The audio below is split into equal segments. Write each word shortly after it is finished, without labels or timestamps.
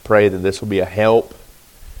pray that this will be a help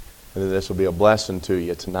and that this will be a blessing to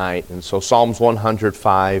you tonight. And so Psalms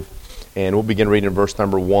 105, and we'll begin reading verse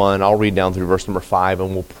number 1. I'll read down through verse number 5,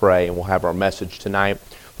 and we'll pray, and we'll have our message tonight.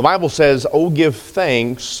 The Bible says, "O give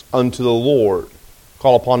thanks unto the Lord,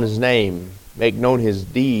 call upon His name, make known His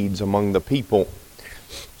deeds among the people.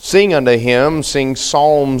 Sing unto Him, sing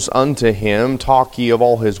psalms unto Him, talk ye of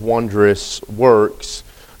all His wondrous works.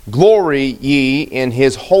 Glory ye in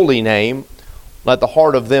His holy name. Let the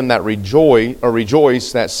heart of them that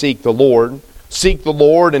rejoice that seek the Lord. Seek the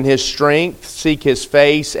Lord in His strength, seek His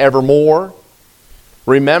face evermore.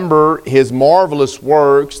 Remember His marvelous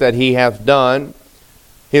works that He hath done,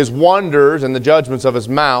 His wonders and the judgments of His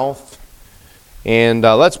mouth." And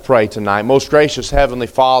let's pray tonight. Most gracious Heavenly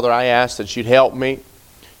Father, I ask that You'd help me.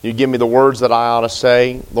 You'd give me the words that I ought to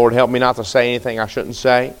say. Lord, help me not to say anything I shouldn't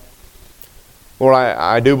say. Lord,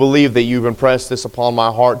 I do believe that You've impressed this upon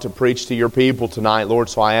my heart to preach to Your people tonight, Lord,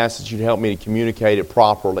 so I ask that You'd help me to communicate it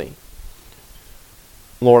properly.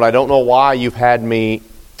 Lord, I don't know why You've had me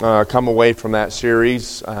come away from that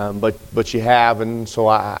series, but You have, and so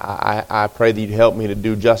I pray that You'd help me to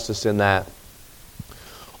do justice in that.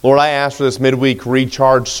 Lord, I ask for this midweek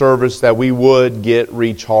recharge service that we would get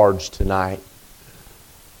recharged tonight.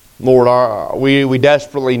 Lord, we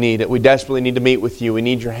desperately need it. We desperately need to meet with You. We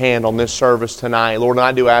need Your hand on this service tonight. Lord, and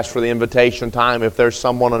I do ask for the invitation time. If there's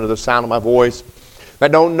someone under the sound of my voice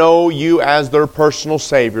that don't know You as their personal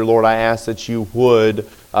Savior, Lord, I ask that You would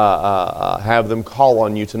have them call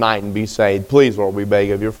on You tonight and be saved. Please, Lord, we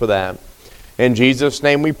beg of You for that. In Jesus'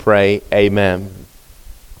 name we pray, amen.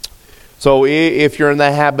 So if you're in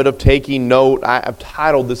the habit of taking note, I've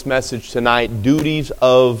titled this message tonight, Duties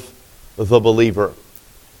of the Believer.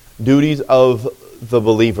 Duties of the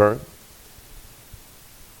believer.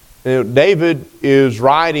 You know, David is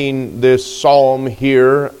writing this psalm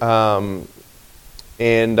here, and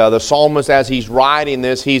the psalmist, as he's writing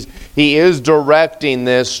this, he is directing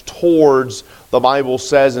this towards, the Bible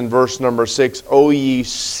says in verse number 6, "O ye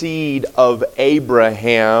seed of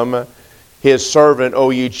Abraham, His servant,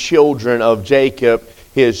 O ye children of Jacob,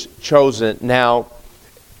 His chosen." Now,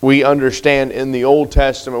 we understand in the Old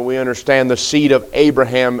Testament, we understand the seed of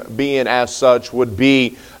Abraham being as such would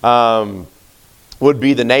be the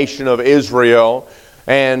nation of Israel.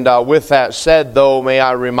 And with that said, though, may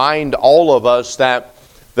I remind all of us that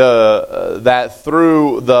that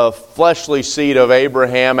through the fleshly seed of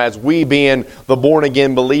Abraham, as we being the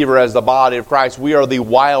born-again believer as the body of Christ, we are the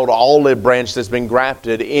wild olive branch that's been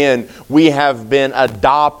grafted in. We have been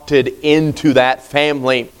adopted into that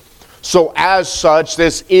family. So as such,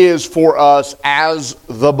 this is for us as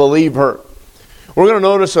the believer. We're going to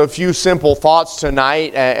notice a few simple thoughts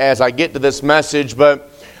tonight as I get to this message, but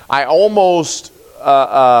I almost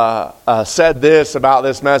said this about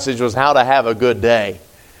this message was how to have a good day.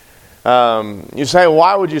 You say,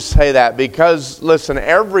 why would you say that? Because, listen,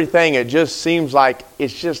 everything, it just seems like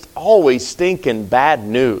it's just always stinking bad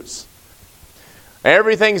news.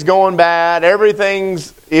 Everything's going bad.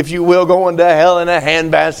 Everything's, if you will, going to hell in a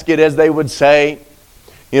handbasket, as they would say.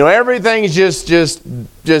 You know, everything's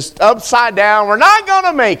just upside down. We're not going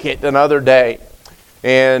to make it another day.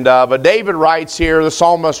 And but David writes here, the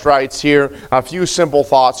psalmist writes here, a few simple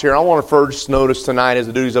thoughts here. I want to first notice tonight, as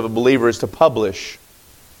the duties of a believer, is to publish.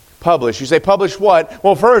 Publish. You say, publish what?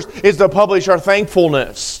 Well, first is to publish our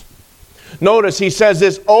thankfulness. Notice he says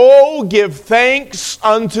this, "Oh, give thanks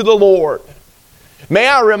unto the Lord." May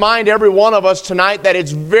I remind every one of us tonight that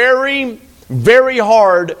it's very, very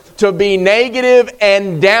hard to be negative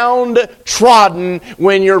and downtrodden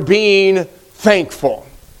when you're being thankful.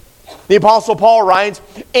 The Apostle Paul writes,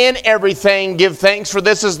 "In everything give thanks, for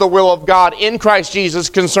this is the will of God in Christ Jesus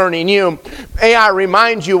concerning you." May I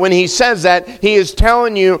remind you, when he says that, he is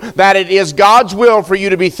telling you that it is God's will for you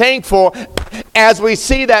to be thankful. As we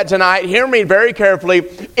see that tonight, hear me very carefully,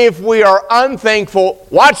 if we are unthankful,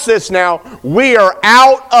 watch this now, we are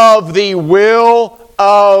out of the will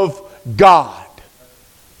of God.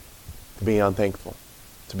 To be unthankful,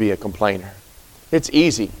 to be a complainer. It's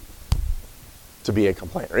easy to be a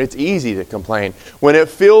complainer. It's easy to complain when it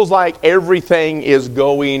feels like everything is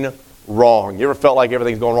going wrong. You ever felt like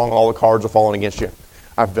everything's going wrong, all the cards are falling against you?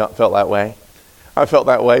 I've felt that way. I've felt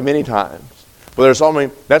that way many times. But there's so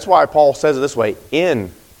many, that's why Paul says it this way,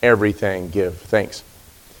 in everything give thanks.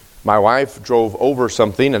 My wife drove over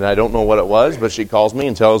something, and I don't know what it was, but she calls me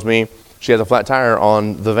and tells me she has a flat tire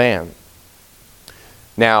on the van.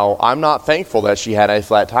 Now, I'm not thankful that she had a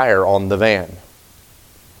flat tire on the van.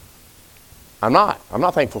 I'm not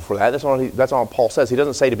thankful for that. That's not what Paul says. He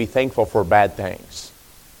doesn't say to be thankful for bad things.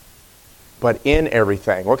 But in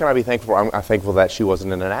everything, what can I be thankful for? I'm thankful that she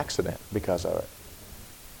wasn't in an accident because of it.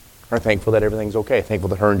 Or thankful that everything's okay. Thankful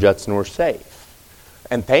that her and Judson were safe.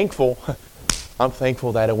 And thankful, I'm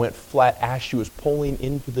thankful that it went flat as she was pulling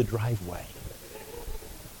into the driveway.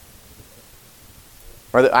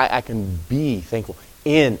 Or that I can be thankful.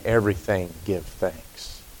 In everything, give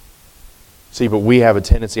thanks. See, but we have a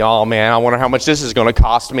tendency, oh man, I wonder how much this is going to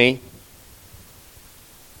cost me.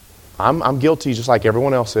 I'm guilty just like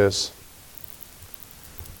everyone else is.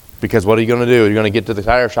 Because what are you going to do? You're going to get to the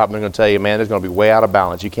tire shop and they're going to tell you, man, there's going to be way out of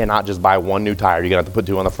balance. You cannot just buy one new tire. You're going to have to put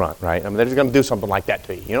two on the front, right? I mean, they're just going to do something like that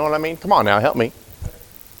to you. You know what I mean? Come on now, help me.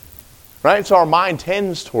 Right? So our mind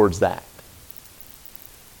tends towards that.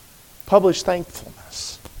 Publish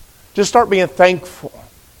thankfulness. Just start being thankful.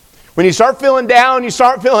 When you start feeling down, you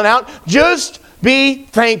start feeling out, just be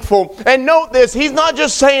thankful. And note this, he's not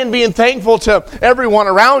just saying being thankful to everyone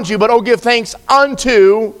around you, but give thanks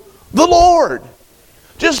unto the Lord.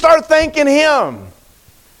 Just start thanking Him.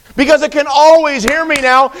 Because it can always, hear me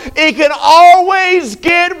now, it can always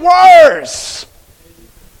get worse.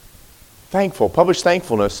 Thankful. Publish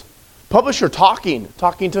thankfulness. Publish your talking.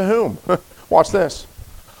 Talking to whom? Watch this.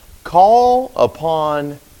 Call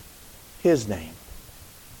upon His name.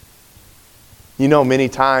 You know, many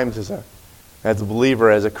times as a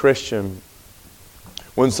believer, as a Christian,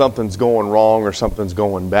 when something's going wrong or something's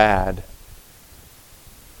going bad,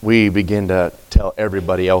 we begin to tell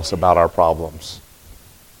everybody else about our problems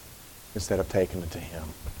instead of taking it to Him.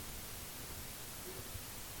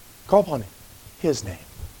 Call upon His name.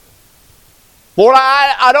 Lord,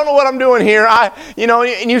 I don't know what I'm doing here.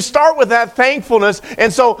 And you start with that thankfulness.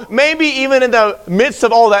 And so maybe even in the midst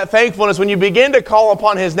of all that thankfulness, when you begin to call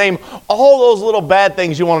upon His name, all those little bad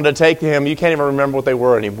things you wanted to take to Him, you can't even remember what they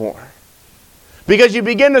were anymore. Because you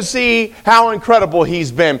begin to see how incredible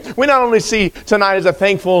He's been. We not only see tonight as a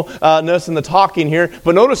thankfulness and the talking here,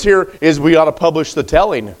 but notice here is we ought to publish the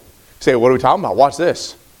telling. You say, what are we talking about? Watch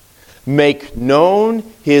this. Make known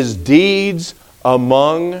His deeds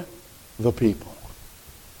among the people.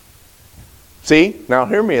 See, now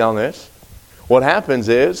hear me on this. What happens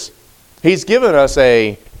is, He's given us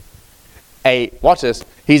watch this,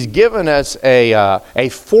 He's given us a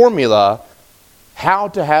formula how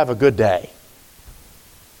to have a good day.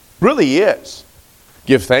 Really He is.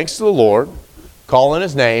 Give thanks to the Lord, call in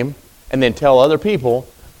His name, and then tell other people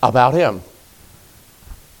about Him.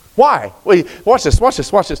 Why? Well, watch this.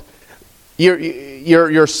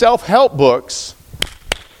 Your self-help books,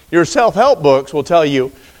 will tell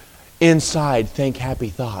you, inside think happy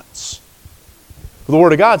thoughts. The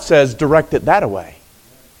Word of God says, direct it that way.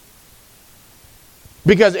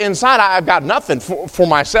 Because inside I've got nothing for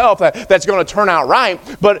myself that's going to turn out right,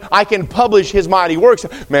 but I can publish His mighty works.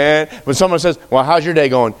 Man, when someone says, well, how's your day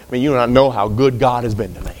going? I mean, you don't know how good God has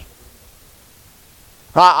been to me.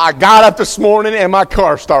 I got up this morning and my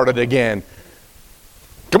car started again.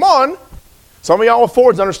 Come on. Some of y'all with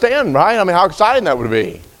Fords understand, right? I mean, how exciting that would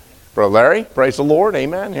be. Brother Larry, praise the Lord.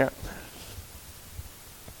 Amen. Yeah.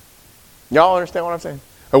 Y'all understand what I'm saying?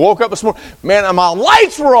 I woke up this morning. Man, my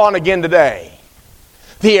lights were on again today.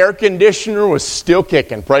 The air conditioner was still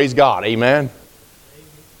kicking. Praise God. Amen.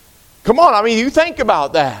 Come on. I mean, you think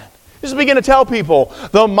about that. Just begin to tell people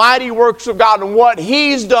the mighty works of God and what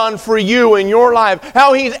He's done for you in your life.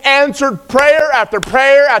 How He's answered prayer after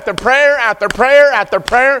prayer after prayer after prayer after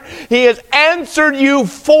prayer. He has answered you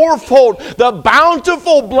fourfold. The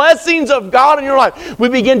bountiful blessings of God in your life. We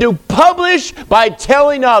begin to publish by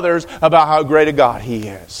telling others about how great a God He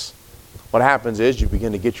is. What happens is you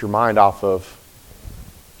begin to get your mind off of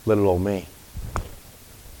little old me.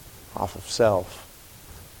 Off of self.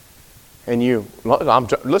 And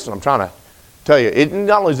listen, I'm trying to tell you, it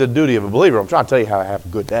not only is the duty of a believer, I'm trying to tell you how to have a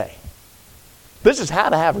good day. This is how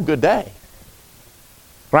to have a good day.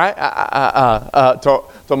 Right?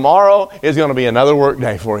 Tomorrow is going to be another work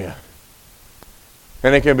day for you.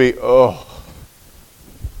 And it can be, gotta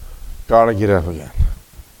get up again.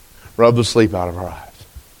 Rub the sleep out of our eyes.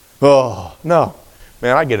 Oh, no.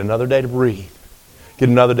 Man, I get another day to breathe. Get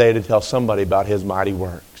another day to tell somebody about His mighty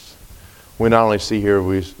works. We not only see here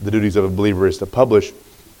the duties of a believer is to publish,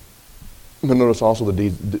 but notice also the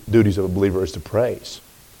duties of a believer is to praise.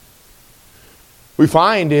 We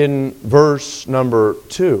find in verse number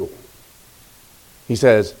 2, he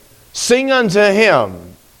says, sing unto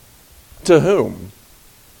Him. To whom?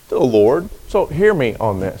 To the Lord. So hear me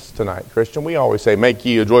on this tonight, Christian. We always say, make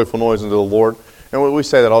ye a joyful noise unto the Lord. And we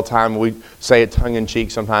say that all the time. We say it tongue-in-cheek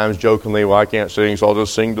sometimes, jokingly, well, I can't sing, so I'll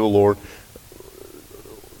just sing to the Lord.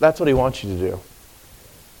 That's what He wants you to do.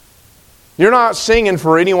 You're not singing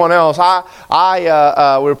for anyone else.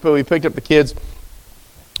 We picked up the kids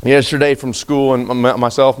yesterday from school, and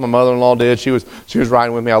myself and my mother-in-law did. She was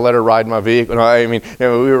riding with me. I let her ride in my vehicle. We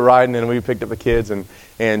were riding, and we picked up the kids, and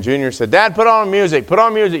Junior said, "Dad, put on music. Put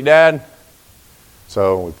on music, Dad."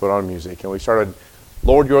 So we put on music, and we started,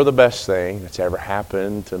 "Lord, you're the best thing that's ever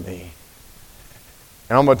happened to me."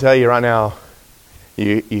 And I'm going to tell you right now,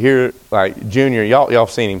 you hear, like, Junior, y'all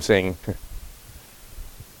seen him sing.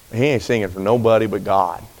 He ain't singing for nobody but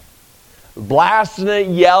God. Blasting it,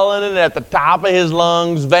 yelling it at the top of his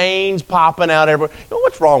lungs, veins popping out everywhere. You know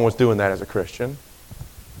what's wrong with doing that as a Christian?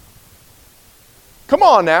 Come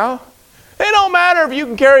on now. It don't matter if you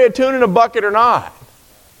can carry a tune in a bucket or not.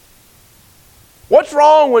 What's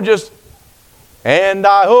wrong with just, "And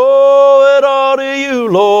I owe it all to you,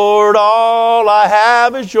 Lord. All I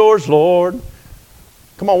have is yours, Lord."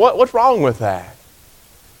 Come on, what's wrong with that?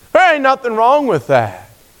 There ain't nothing wrong with that.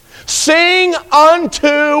 Sing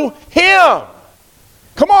unto Him.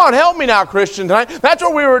 Come on, help me now, Christian, tonight. That's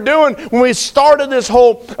what we were doing when we started this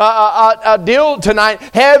whole deal tonight.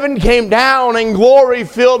 Heaven came down and glory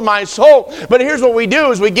filled my soul. But here's what we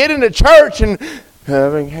do, is we get into church and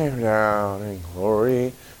heaven came down and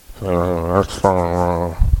glory.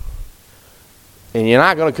 And you're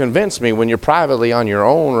not going to convince me when you're privately on your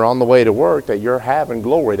own or on the way to work that you're having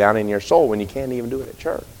glory down in your soul when you can't even do it at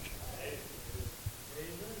church.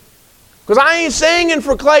 Because I ain't singing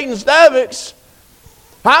for Clayton Stevics.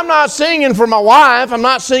 I'm not singing for my wife. I'm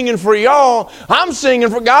not singing for y'all. I'm singing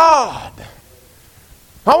for God.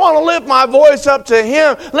 I want to lift my voice up to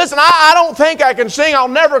Him. Listen, I don't think I can sing. I'll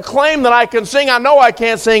never claim that I can sing. I know I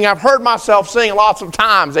can't sing. I've heard myself sing lots of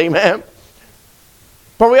times. Amen.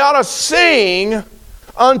 But we ought to sing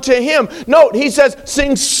unto Him. Note, he says,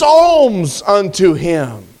 sing psalms unto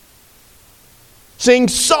Him. Sing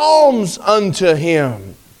psalms unto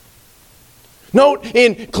Him. Note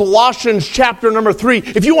in Colossians chapter number 3,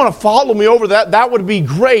 if you want to follow me over that would be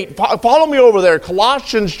great. Follow me over there.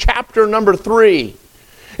 Colossians chapter number 3.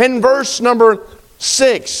 And verse number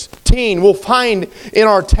 16, we'll find in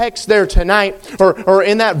our text there tonight, or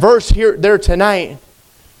in that verse there tonight,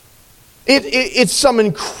 it's some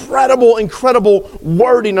incredible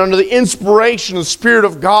wording under the inspiration of the Spirit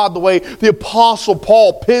of God, the way the Apostle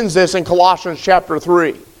Paul pins this in Colossians chapter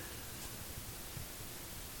 3.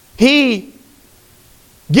 He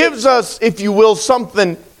gives us, if you will,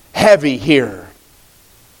 something heavy here.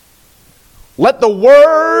 Let the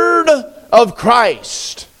word of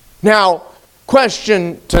Christ. Now,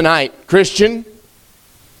 question tonight, Christian.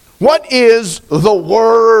 What is the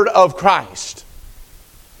word of Christ?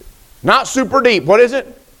 Not super deep. What is it?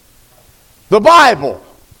 The Bible.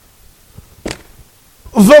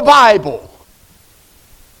 The Bible.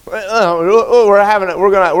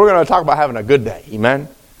 We're going to talk about having a good day. Amen.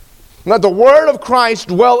 Let the word of Christ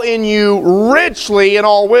dwell in you richly in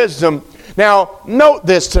all wisdom. Now, note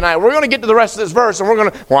this tonight. We're going to get to the rest of this verse, and we're going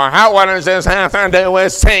to, what does this have to do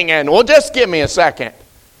with singing? Well, just give me a second.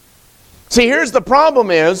 See, here's the problem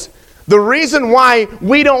is, the reason why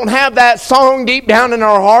we don't have that song deep down in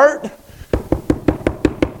our heart,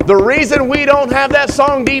 the reason we don't have that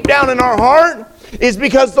song deep down in our heart is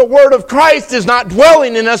because the word of Christ is not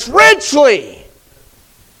dwelling in us richly.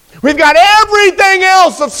 We've got everything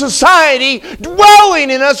else of society dwelling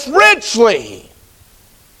in us richly.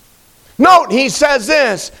 Note, he says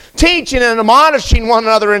this, teaching and admonishing one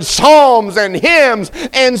another in psalms and hymns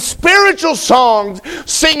and spiritual songs,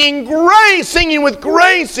 singing with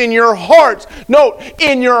grace in your hearts. Note,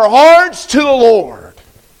 in your hearts to the Lord.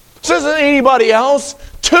 This isn't anybody else.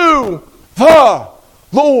 To the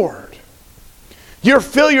Lord. You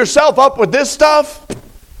fill yourself up with this stuff,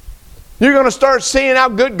 you're going to start seeing how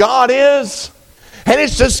good God is, and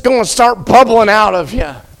it's just going to start bubbling out of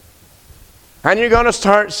you. And you're going to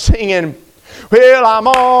start singing, well, I'm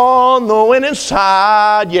on the winning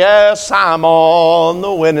side. Yes, I'm on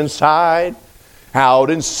the winning side.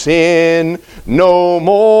 Out in sin no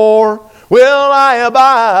more will I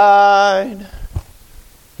abide.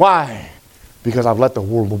 Why? Because I've let the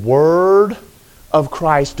word of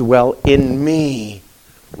Christ dwell in me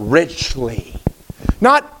richly.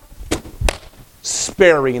 Not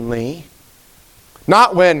sparingly.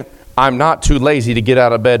 Not when I'm not too lazy to get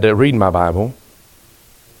out of bed to read my Bible.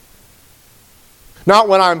 Not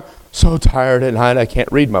when I'm so tired at night I can't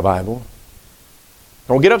read my Bible.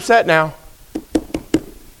 Don't get upset now.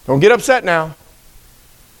 Don't get upset now.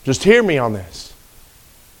 Just hear me on this.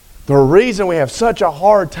 The reason we have such a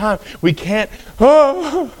hard time, we can't,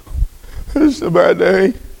 it's a bad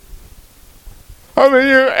day. I mean,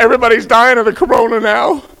 everybody's dying of the corona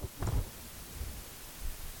now.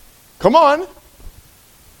 Come on.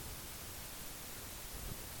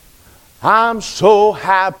 I'm so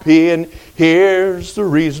happy, and here's the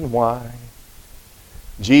reason why.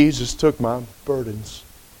 Jesus took my burdens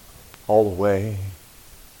all away.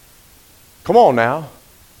 Come on now.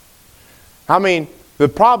 I mean, the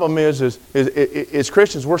problem is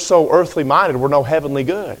Christians, we're so earthly minded, we're no heavenly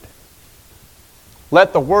good.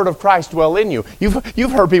 Let the word of Christ dwell in you.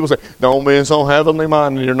 You've heard people say, don't be so heavenly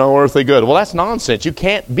minded, you're no earthly good. Well, that's nonsense. You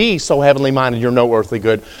can't be so heavenly minded, you're no earthly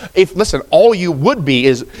good. Listen, all you would be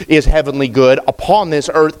is heavenly good upon this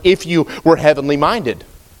earth if you were heavenly minded.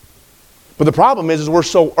 But the problem is we're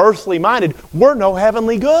so earthly minded, we're no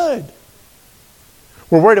heavenly good.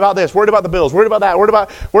 We're worried about this, worried about the bills, worried about that,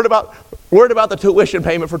 worried about the tuition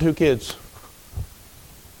payment for 2 kids.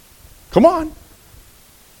 Come on.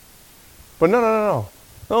 But no,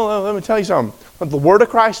 let me tell you something. Let the word of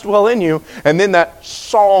Christ dwell in you, and then that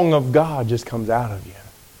song of God just comes out of you.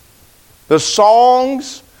 The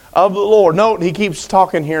songs of the Lord. Note, he keeps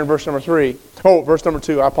talking here in verse number 3. Oh, verse number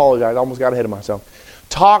 2, I apologize. I almost got ahead of myself.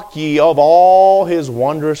 Talk ye of all his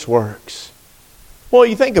wondrous works. Well,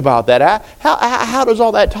 you think about that. How does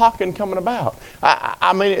all that talking coming about?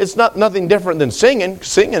 I mean, it's nothing different than singing.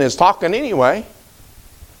 Singing is talking anyway.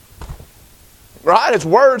 Right? It's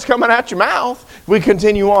words coming out your mouth. We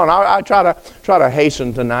continue on. I try to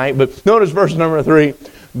hasten tonight, but notice verse number 3.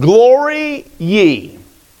 Glory ye.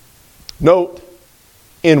 Note,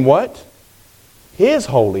 in what? His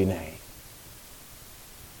holy name.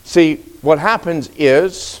 See, what happens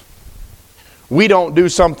is we don't do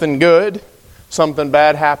something good. Something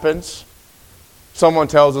bad happens. Someone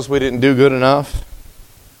tells us we didn't do good enough.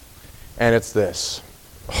 And it's this.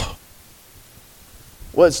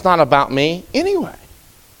 Well, it's not about me anyway.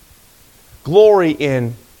 Glory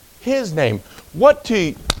in His name. What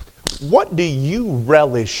do you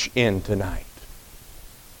relish in tonight?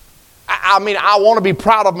 I mean, I want to be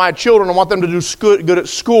proud of my children. I want them to do good at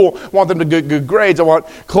school. I want them to get good grades. I want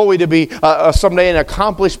Chloe to be someday an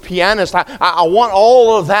accomplished pianist. I want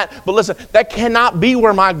all of that. But listen, that cannot be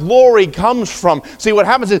where my glory comes from. See, what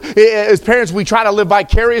happens is, as parents, we try to live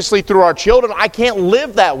vicariously through our children. I can't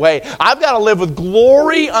live that way. I've got to live with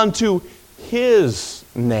glory unto His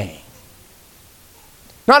name.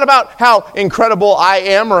 Not about how incredible I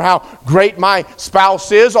am or how great my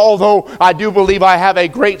spouse is, although I do believe I have a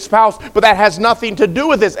great spouse, but that has nothing to do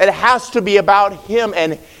with this. It has to be about Him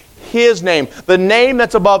and His name, the name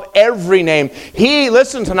that's above every name.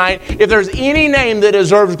 Listen tonight, if there's any name that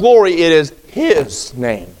deserves glory, it is His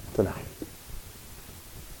name tonight.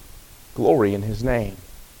 Glory in His name.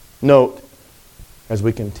 Note, as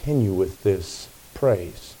we continue with this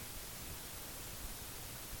praise,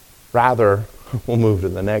 rather, we'll move to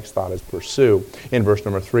the next thought as pursue. In verse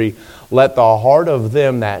number 3, let the heart of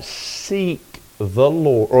them that seek the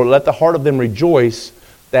Lord, or let the heart of them rejoice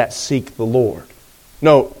that seek the Lord.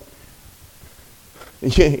 Note,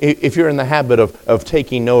 if you're in the habit of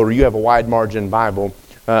taking note, or you have a wide margin Bible,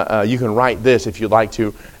 you can write this if you'd like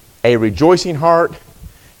to. A rejoicing heart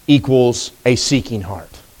equals a seeking heart.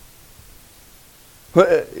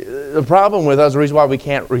 The problem with us, the reason why we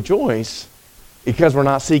can't rejoice, is because we're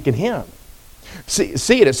not seeking Him.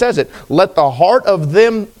 See it. It says it. Let the heart of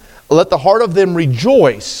them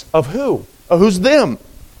rejoice. Of who? Who's them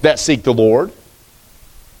that seek the Lord?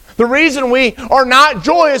 The reason we are not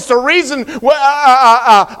joyous, the reason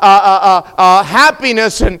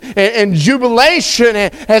happiness and jubilation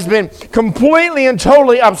has been completely and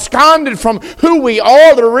totally absconded from who we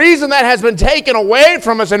are, the reason that has been taken away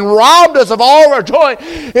from us and robbed us of all our joy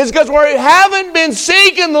is because we haven't been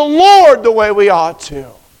seeking the Lord the way we ought to.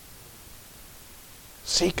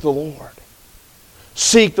 Seek the Lord.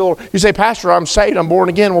 Seek the Lord. You say, Pastor, I'm saved, I'm born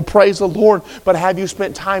again. Well, praise the Lord. But have you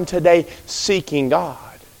spent time today seeking God?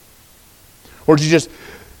 Or did you just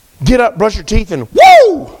get up, brush your teeth, and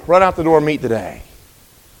woo, run out the door and meet the day?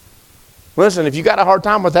 Listen, if you got a hard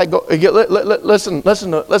time with that, listen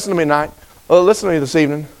to me tonight. Listen to me this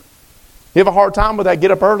evening. You have a hard time with that,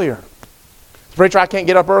 get up earlier. Preacher, I can't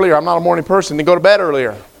get up earlier. I'm not a morning person. Then go to bed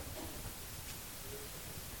earlier.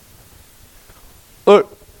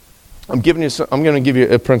 Look, I'm going to give you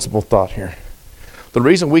a principle thought here. The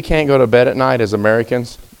reason we can't go to bed at night as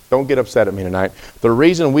Americans, don't get upset at me tonight. The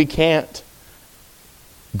reason we can't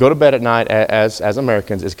go to bed at night as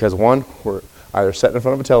Americans is because, one, we're either sitting in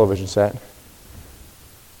front of a television set.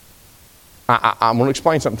 I'm going to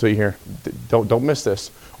explain something to you here. Don't miss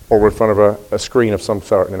this. Or we're in front of a screen of some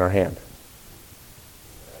sort in our hand.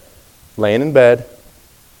 Laying in bed.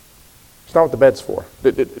 It's not what the bed's for.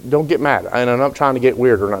 Don't get mad. And I'm not trying to get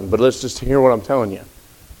weird or nothing, but let's just hear what I'm telling you.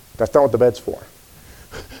 That's not what the bed's for.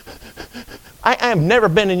 I have never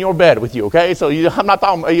been in your bed with you, okay? So I'm not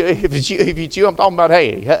talking, if it's you, I'm talking about,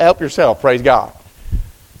 hey, help yourself, praise God.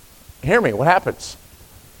 Hear me, what happens?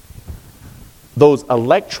 Those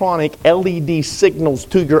electronic LED signals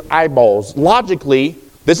to your eyeballs, logically,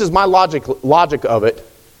 this is my logic of it.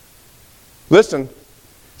 Listen,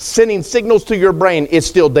 sending signals to your brain, it's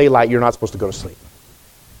still daylight, you're not supposed to go to sleep.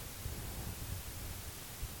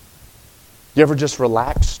 You ever just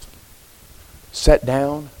relaxed, sat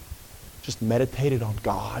down, just meditated on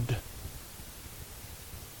God,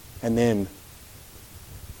 and then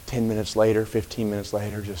 10 minutes later, 15 minutes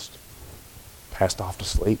later, just passed off to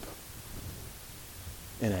sleep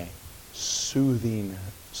in a soothing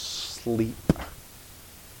sleep?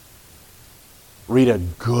 Read a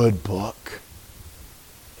good book.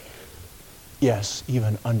 Yes,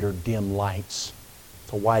 even under dim lights.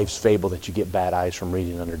 It's a wife's fable that you get bad eyes from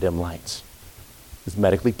reading under dim lights. It's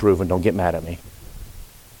medically proven. Don't get mad at me.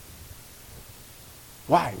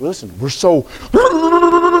 Why? Listen, we're so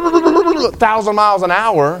 1,000 miles an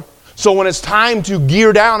hour. So when it's time to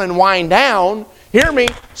gear down and wind down, hear me,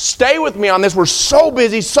 stay with me on this. We're so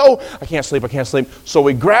busy, I can't sleep. So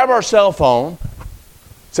we grab our cell phone,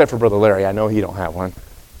 except for Brother Larry. I know he don't have one.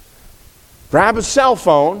 Grab his cell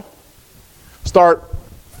phone, start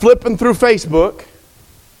flipping through Facebook,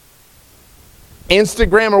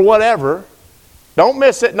 Instagram, or whatever. Don't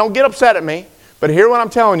miss it. Don't get upset at me. But hear what I'm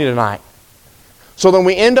telling you tonight. So then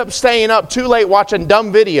we end up staying up too late watching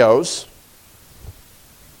dumb videos.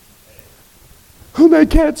 Oh,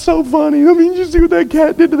 that cat's so funny. I mean, you see what that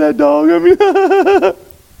cat did to that dog? I mean,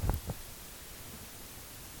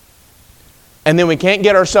 and then we can't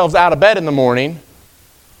get ourselves out of bed in the morning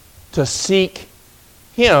to seek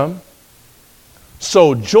Him.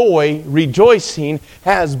 So joy, rejoicing,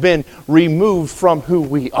 has been removed from who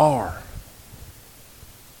we are.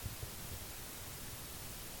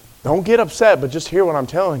 Don't get upset, but just hear what I'm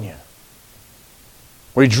telling you.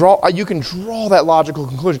 You can draw that logical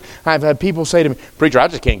conclusion. I've had people say to me, "Preacher, I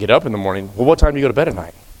just can't get up in the morning." Well, what time do you go to bed at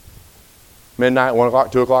night? Midnight, 1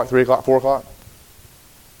 o'clock, 2 o'clock, 3 o'clock, 4 o'clock?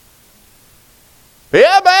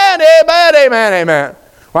 Yeah, man, amen, amen, amen.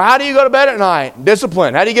 Well, how do you go to bed at night?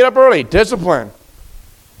 Discipline. How do you get up early? Discipline.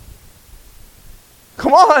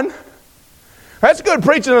 Come on. That's good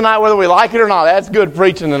preaching tonight, whether we like it or not. That's good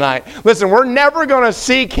preaching tonight. Listen, we're never going to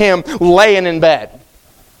seek Him laying in bed.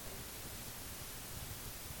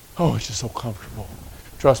 Oh, it's just so comfortable.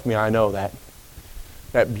 Trust me, I know that.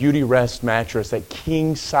 That Beauty Rest mattress, that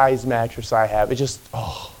king-size mattress I have, it's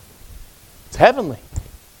heavenly.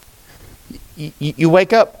 You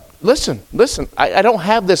wake up. Listen. I don't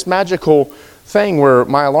have this magical thing where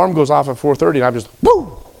my alarm goes off at 4:30 and I'm just,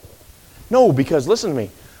 woo! No, because listen to me.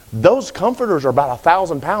 Those comforters are about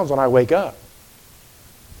 1,000 pounds when I wake up.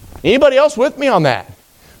 Anybody else with me on that?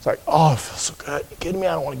 It's like, oh, it feels so good. You kidding me?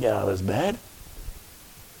 I don't want to get out of this bed.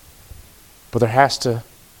 But there has to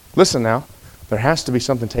be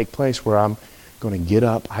something take place where I'm going to get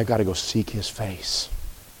up. I've got to go seek His face.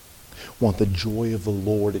 Want the joy of the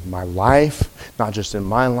Lord in my life, not just in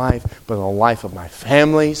my life, but in the life of my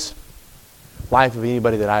families, life of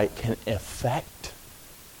anybody that I can affect.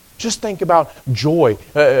 Just think about joy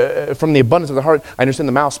from the abundance of the heart. I understand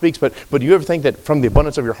the mouth speaks, but do you ever think that from the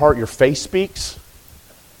abundance of your heart, your face speaks?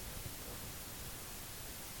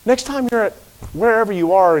 Next time you're at wherever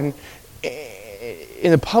you are in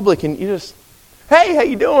the public and you just, hey, how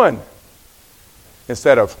you doing?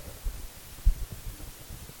 Instead of,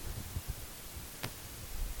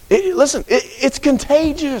 it's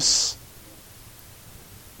contagious.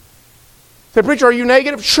 Say, preacher, are you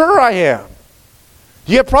negative? Sure I am.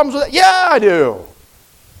 Do you have problems with that? Yeah, I do.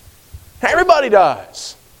 Everybody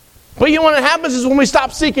does. But you know what happens is when we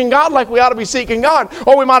stop seeking God like we ought to be seeking God,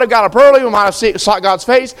 we might have got up early, we might have sought God's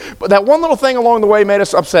face, but that one little thing along the way made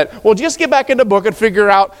us upset. Well, just get back in the book and figure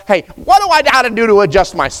out, hey, what do I got to do to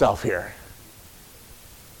adjust myself here?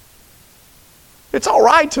 It's all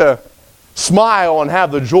right to smile and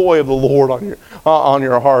have the joy of the Lord on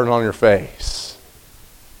your heart and on your face.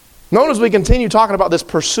 Notice we continue talking about this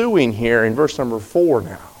pursuing here in verse number 4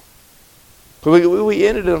 now. We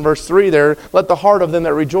ended in verse 3 there. Let the heart of them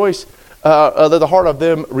that rejoice, let the heart of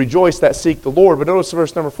them rejoice that seek the Lord. But notice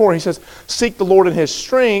verse number 4. He says, seek the Lord in His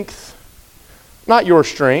strength, not your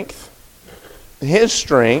strength, His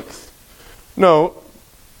strength. No,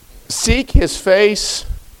 seek His face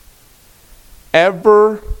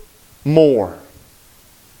evermore.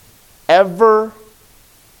 Evermore.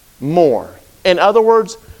 In other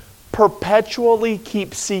words, perpetually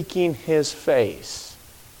keep seeking His face.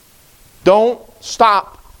 Don't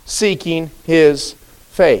stop seeking His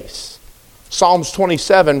face. Psalms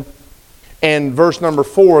 27 And verse number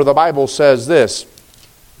 4, the Bible says this.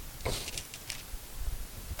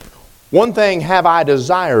 One thing have I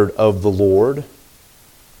desired of the Lord.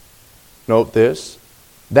 Note this.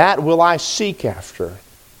 That will I seek after,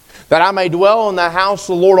 that I may dwell in the house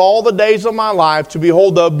of the Lord all the days of my life, to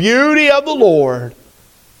behold the beauty of the Lord,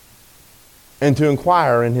 and to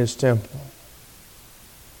inquire in His temple.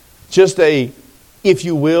 Just a, if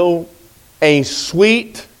you will, a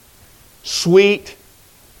sweet, sweet,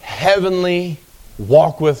 heavenly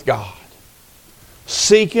walk with God.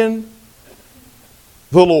 Seeking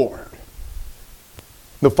the Lord.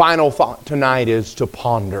 The final thought tonight is to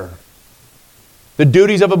ponder. The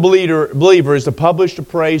duties of a believer is to publish, to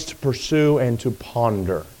praise, to pursue, and to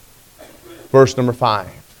ponder. Verse number 5.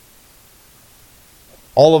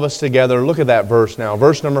 All of us together, look at that verse now.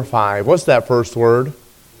 Verse number 5. What's that first word?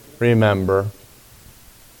 Remember.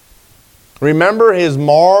 Remember His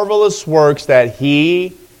marvelous works that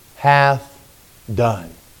He hath done.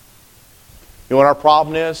 You know what our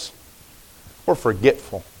problem is? We're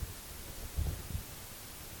forgetful.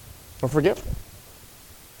 We're forgetful.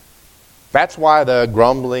 That's why the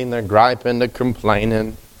grumbling, the griping, the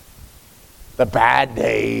complaining, the bad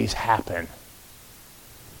days happen.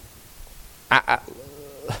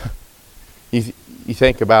 You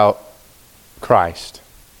think about Christ.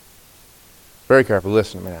 Very carefully,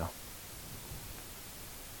 listen to me now.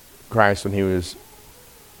 Christ, when He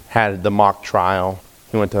had the mock trial,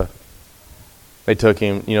 they took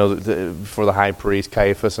Him, before the high priest,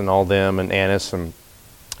 Caiaphas and all them, and Annas, and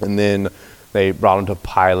then they brought Him to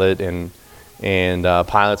Pilate, and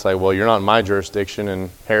Pilate's like, well, you're not in my jurisdiction, and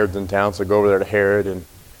Herod's in town, so go over there to Herod. And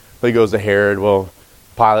he goes to Herod. Well,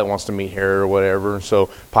 Pilate wants to meet Herod or whatever, and so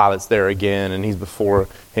Pilate's there again, and he's before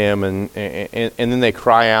him, and then they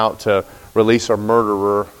cry out to release a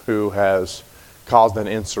murderer who has caused an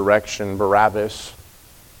insurrection, Barabbas.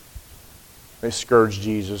 They scourge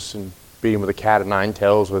Jesus and beat Him with a cat of nine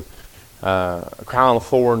tails, with a crown of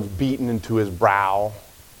thorns beaten into His brow,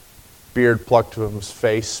 beard plucked to His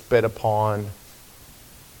face, spit upon.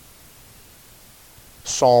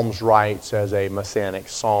 Psalms writes as a messianic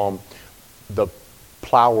psalm, the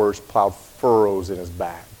plowers plowed furrows in His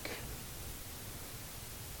back.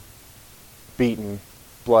 Beaten,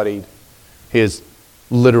 bloodied. His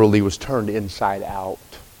literally was turned inside out.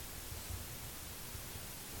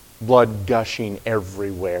 Blood gushing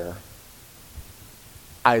everywhere.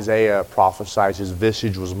 Isaiah prophesies His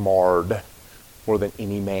visage was marred more than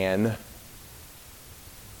any man.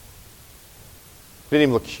 Didn't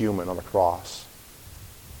even look human on the cross.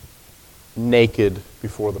 Naked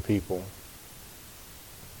before the people.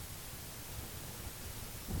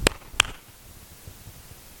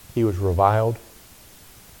 He was reviled,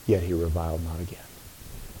 yet He reviled not again.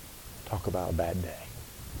 Talk about a bad day.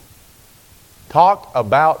 Talk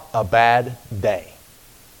about a bad day.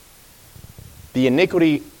 The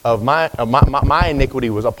iniquity of my iniquity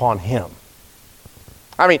was upon Him.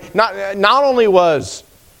 I mean, not only was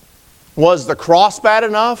the cross bad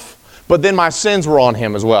enough, but then my sins were on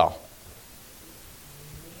Him as well.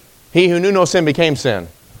 He who knew no sin became sin.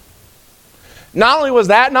 Not only was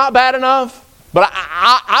that not bad enough, but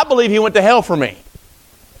I believe He went to hell for me.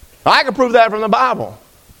 I can prove that from the Bible.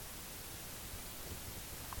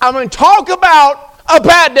 I mean, talk about a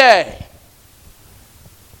bad day.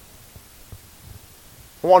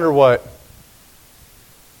 I wonder what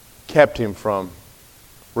kept Him from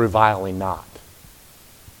reviling not.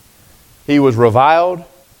 He was reviled,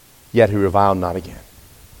 yet He reviled not again.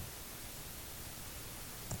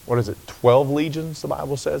 What is it? 12 legions, the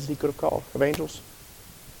Bible says He could have called of angels?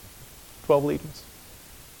 12 legions.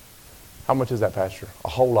 How much is that, Pastor? A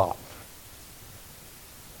whole lot.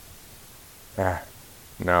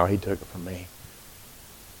 No, He took it from me.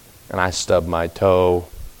 And I stubbed my toe,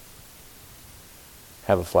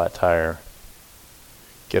 have a flat tire,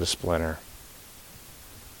 get a splinter.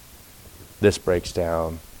 This breaks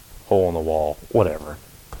down, hole in the wall, whatever.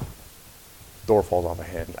 Door falls off a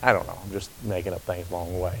hinge. I don't know. I'm just making up things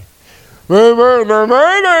along the way. There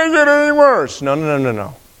may get any worse.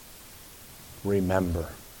 No. Remember.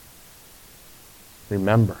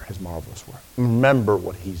 Remember His marvelous work. Remember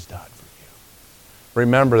what He's done for you.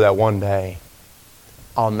 Remember that one day,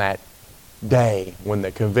 on that day when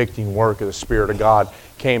the convicting work of the Spirit of God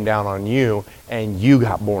came down on you and you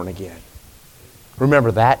got born again.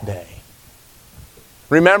 Remember that day.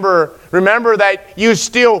 Remember that you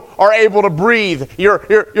still are able to breathe.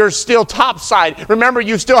 You're still topside. Remember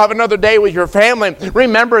you still have another day with your family.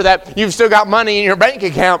 Remember that you've still got money in your bank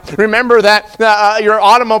account. Remember that your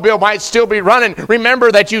automobile might still be running.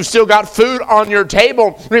 Remember that you've still got food on your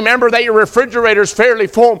table. Remember that your refrigerator's fairly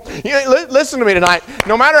full. Listen to me tonight.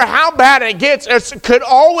 No matter how bad it gets, it could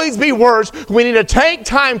always be worse. We need to take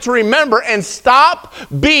time to remember and stop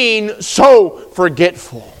being so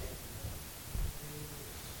forgetful.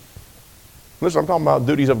 Listen, I'm talking about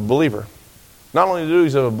duties of a believer. Not only the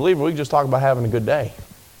duties of a believer, we can just talk about having a good day.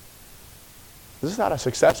 This is how to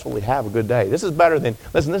successfully have a good day. This is better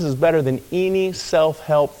than any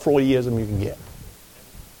self-help Freudism you can get.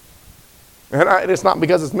 And it's not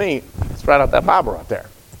because it's me. It's right out that Bible right there.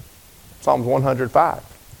 Psalms 105.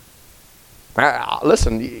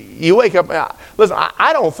 Listen, you wake up. Listen,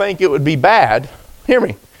 I don't think it would be bad. Hear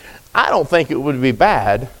me. I don't think it would be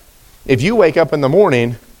bad if you wake up in the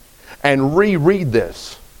morning and reread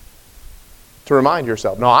this to remind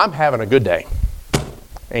yourself, no, I'm having a good day.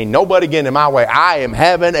 Ain't nobody getting in my way. I am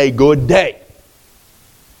having a good day.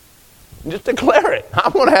 Just declare it.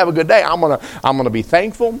 I'm going to have a good day. I'm going to be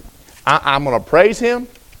thankful. I'm going to praise Him.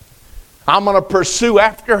 I'm going to pursue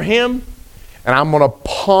after Him. And I'm going to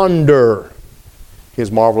ponder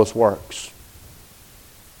His marvelous works.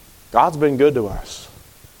 God's been good to us.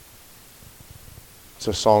 As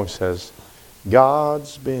the song says,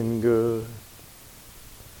 God's been good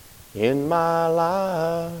in my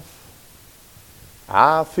life.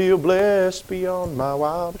 I feel blessed beyond my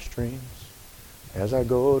wildest dreams as I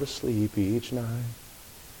go to sleep each night.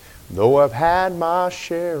 Though I've had my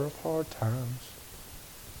share of hard times.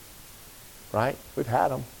 Right? We've had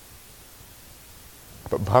them.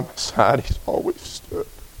 But by my side, He's always stood.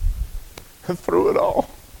 And through it all,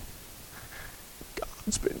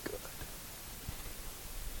 God's been good.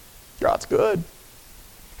 God's good.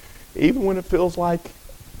 Even when it feels like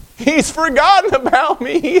He's forgotten about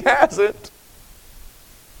me, He hasn't.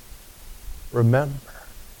 Remember,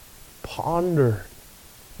 ponder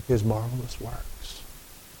His marvelous works.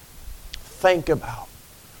 Think about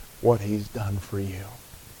what He's done for you.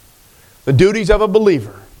 The duties of a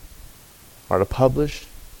believer are to publish,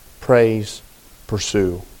 praise,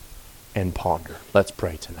 pursue, and ponder. Let's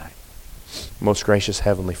pray tonight. Most gracious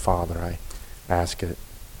Heavenly Father, I ask it.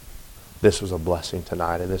 This was a blessing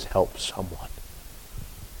tonight, and this helped someone.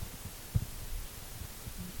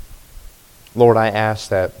 Lord, I ask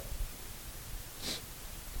that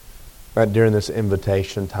during this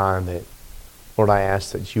invitation time, Lord, I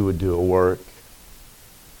ask that You would do a work.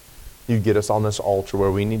 You'd get us on this altar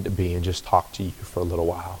where we need to be and just talk to You for a little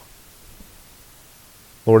while.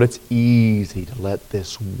 Lord, it's easy to let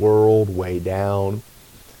this world weigh down.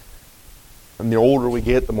 And the older we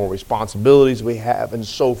get, the more responsibilities we have and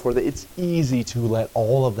so forth. It's easy to let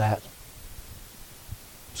all of that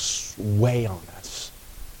weigh on us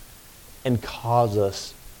and cause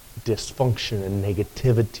us dysfunction and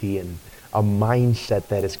negativity and a mindset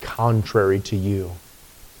that is contrary to You.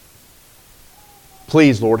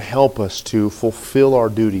 Please, Lord, help us to fulfill our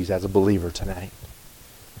duties as a believer tonight.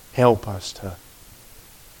 Help us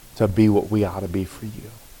to be what we ought to be for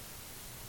You.